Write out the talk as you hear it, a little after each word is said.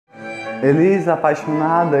Elisa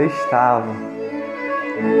apaixonada estava.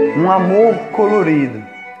 Um amor colorido.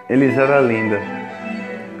 Elisa era linda.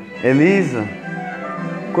 Elisa,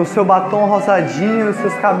 com seu batom rosadinho,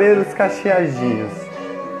 seus cabelos cacheadinhos,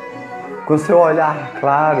 com seu olhar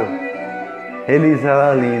claro, Elisa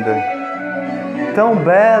era linda. Tão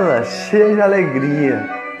bela, cheia de alegria.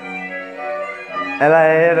 Ela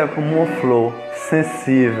era como uma flor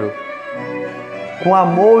sensível, com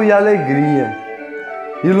amor e alegria,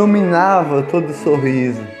 iluminava todo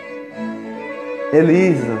sorriso.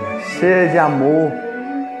 Elisa, cheia de amor,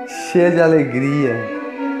 cheia de alegria,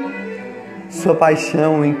 sua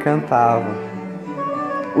paixão o encantava.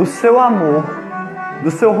 O seu amor,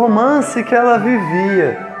 do seu romance que ela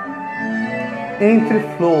vivia, entre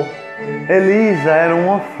flor, Elisa era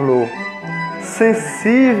uma flor,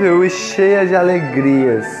 sensível e cheia de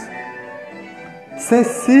alegrias,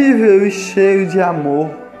 sensível e cheio de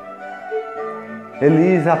amor.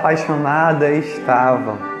 Elisa apaixonada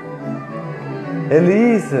estava.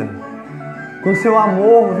 Elisa, com seu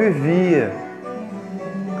amor vivia,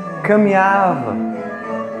 caminhava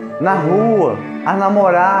na rua a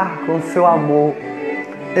namorar com seu amor.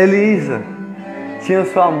 Elisa tinha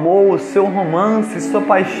seu amor, seu romance, sua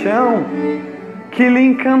paixão que lhe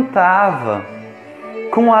encantava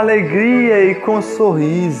com alegria e com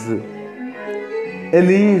sorriso.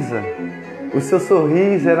 Elisa, o seu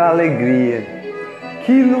sorriso era alegria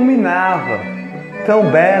que iluminava, tão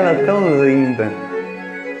bela, tão linda.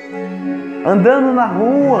 Andando na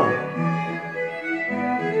rua,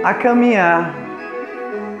 a caminhar,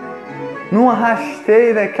 numa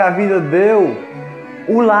rasteira que a vida deu,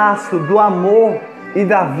 o laço do amor e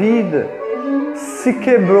da vida se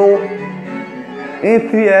quebrou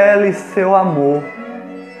entre ela e seu amor.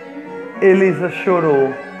 Elisa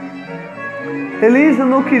chorou. Elisa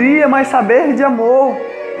não queria mais saber de amor.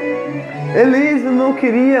 Elisa não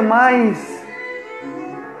queria mais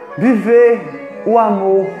viver o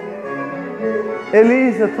amor.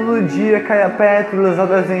 Elisa todo dia caía pétalas a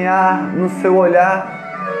desenhar no seu olhar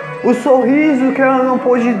o sorriso que ela não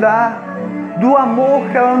pôde dar, do amor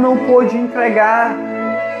que ela não pôde entregar.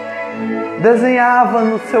 Desenhava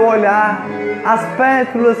no seu olhar as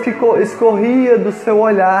pétalas que escorria do seu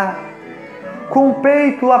olhar, com o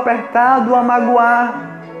peito apertado a magoar.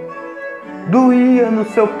 Doía no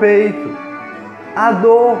seu peito a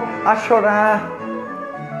dor, a chorar.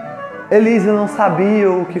 Elisa não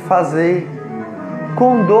sabia o que fazer.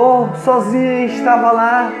 Com dor, sozinha estava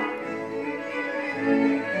lá.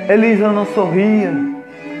 Elisa não sorria.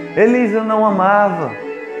 Elisa não amava.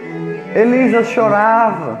 Elisa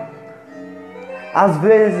chorava. Às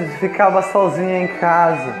vezes ficava sozinha em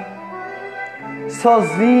casa,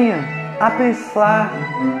 sozinha a pensar,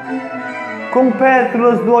 com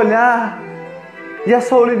pétalas do olhar, e a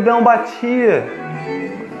solidão batia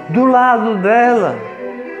do lado dela,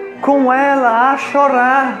 com ela a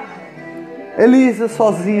chorar. Elisa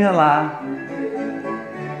sozinha lá,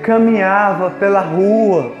 caminhava pela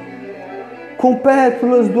rua, com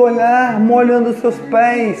pétalas do olhar molhando seus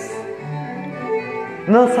pés.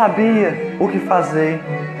 Não sabia o que fazer,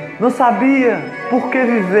 não sabia por que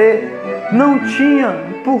viver, não tinha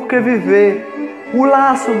por que viver. O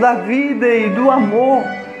laço da vida e do amor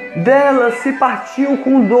dela se partiu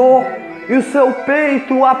com dor, e o seu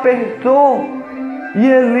peito apertou, e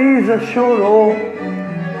Elisa chorou.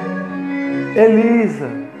 Elisa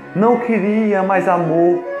não queria mais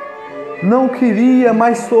amor, não queria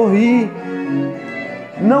mais sorrir,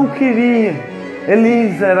 não queria.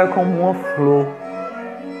 Elisa era como uma flor,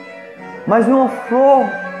 mas uma flor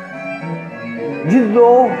de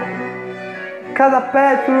dor. Cada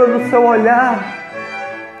pétala do seu olhar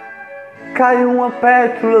caiu uma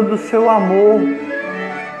pétala do seu amor.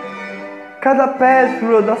 Cada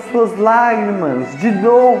pétala das suas lágrimas de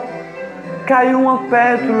dor caiu uma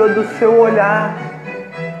pétala do seu olhar,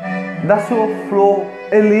 da sua flor.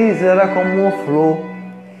 Elisa era como uma flor,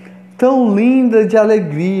 tão linda de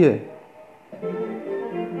alegria,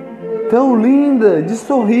 tão linda de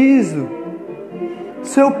sorriso.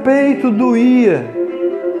 Seu peito doía.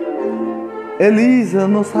 Elisa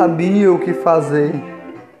não sabia o que fazer.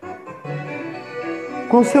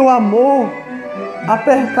 Com seu amor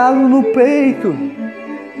apertado no peito,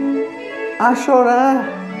 a chorar,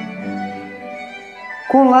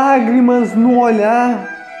 com lágrimas no olhar.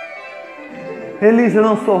 Elisa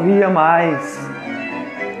não sorria mais.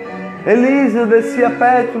 Elisa descia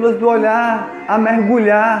pétalas do olhar a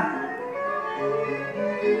mergulhar.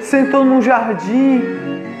 Sentou num jardim,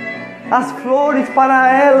 as flores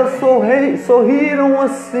para ela sorriram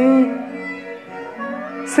assim.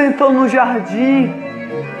 Sentou no jardim,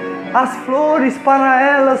 as flores para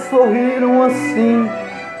ela sorriram assim.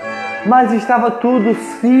 mas estava tudo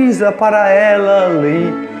cinza para ela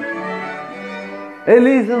ali.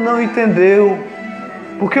 Elisa não entendeu,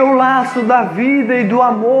 porque o laço da vida e do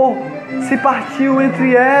amor se partiu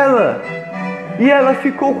entre ela e ela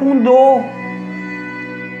ficou com dor.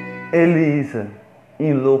 Elisa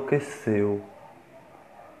enlouqueceu.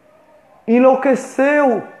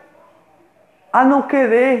 Enlouqueceu a não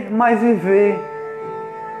querer mais viver.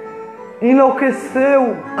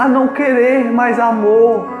 Enlouqueceu a não querer mais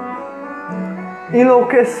amor.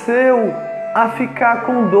 Enlouqueceu a ficar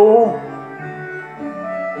com dor.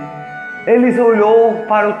 Elisa olhou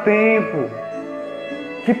para o tempo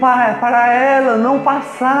que para ela não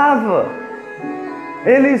passava.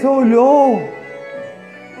 Elisa olhou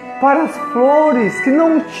para as flores que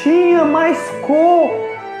não tinha mais cor.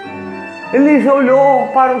 Elisa olhou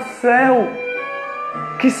para o céu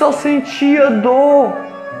que só sentia dor.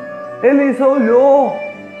 Elisa olhou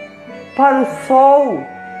para o sol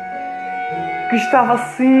que estava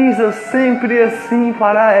cinza, sempre assim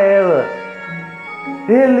para ela.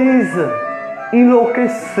 Elisa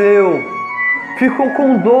enlouqueceu, ficou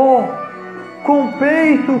com dor, com o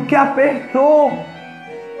peito que apertou.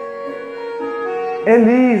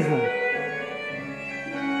 Elisa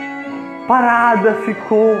parada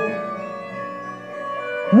ficou,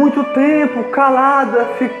 muito tempo calada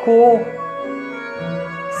ficou,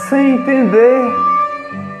 sem entender,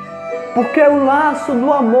 porque o laço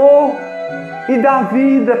do amor e da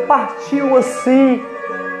vida partiu assim,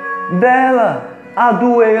 dela a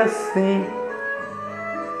doer assim,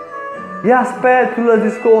 e as pétalas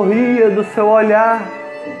escorriam do seu olhar.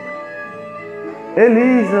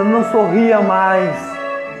 Elisa não sorria mais,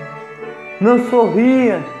 não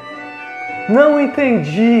sorria, não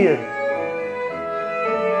entendia,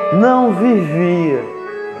 não vivia.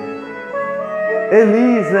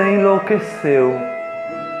 Elisa enlouqueceu.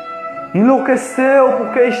 Enlouqueceu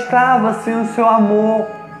porque estava sem o seu amor.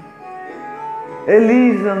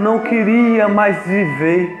 Elisa não queria mais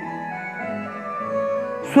viver.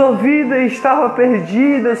 Sua vida estava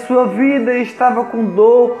perdida, sua vida estava com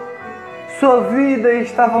dor, sua vida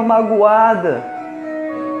estava magoada.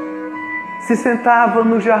 Se sentava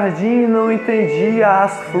no jardim, não entendia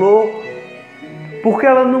as flores, porque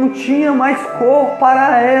ela não tinha mais cor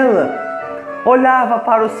para ela. Olhava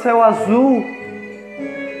para o céu azul,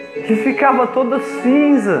 que ficava toda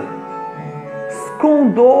cinza, com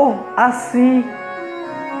dor assim.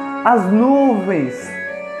 As nuvens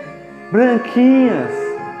branquinhas,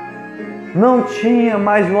 não tinha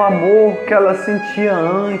mais o amor que ela sentia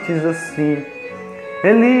antes assim.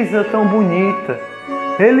 Elisa tão bonita,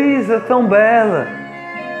 Elisa tão bela,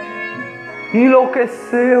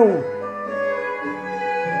 enlouqueceu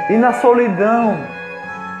e na solidão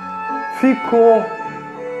ficou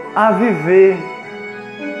a viver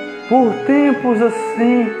por tempos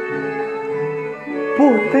assim,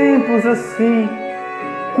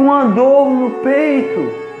 com a dor no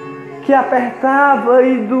peito que apertava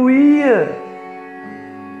e doía,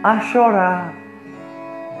 a chorar.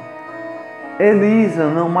 Elisa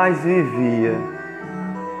não mais vivia.